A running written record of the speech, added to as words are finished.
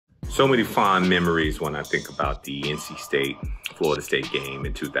So many fond memories when I think about the NC State, Florida State game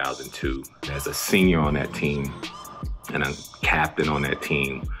in 2002. As a senior on that team and a captain on that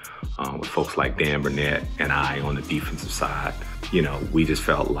team, with folks like Dan Burnett and I on the defensive side, you know, we just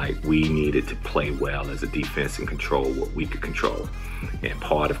felt like we needed to play well as a defense and control what we could control. And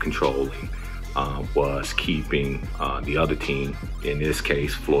part of controlling was keeping the other team, in this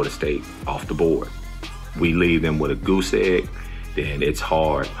case, Florida State, off the board. We leave them with a goose egg, then it's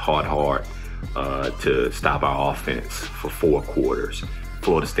hard to stop our offense for 4 quarters.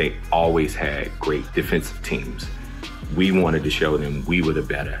 Florida State always had great defensive teams. We wanted to show them we were the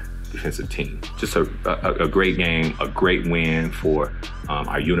better defensive team. Just a great game, a great win for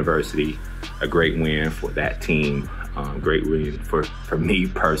our university, a great win for that team, great win for me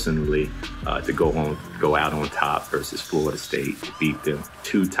personally to go out on top versus Florida State, to beat them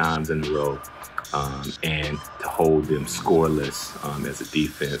 2 times in a row. And to hold them scoreless as a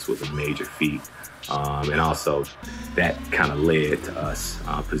defense was a major feat. And also that kind of led to us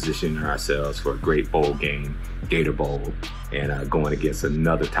positioning ourselves for a great bowl game, Gator Bowl, and going against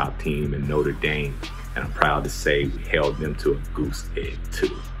another top team in Notre Dame. And I'm proud to say we held them to a goose egg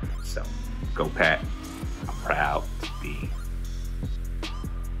too. So go Pat, I'm proud to be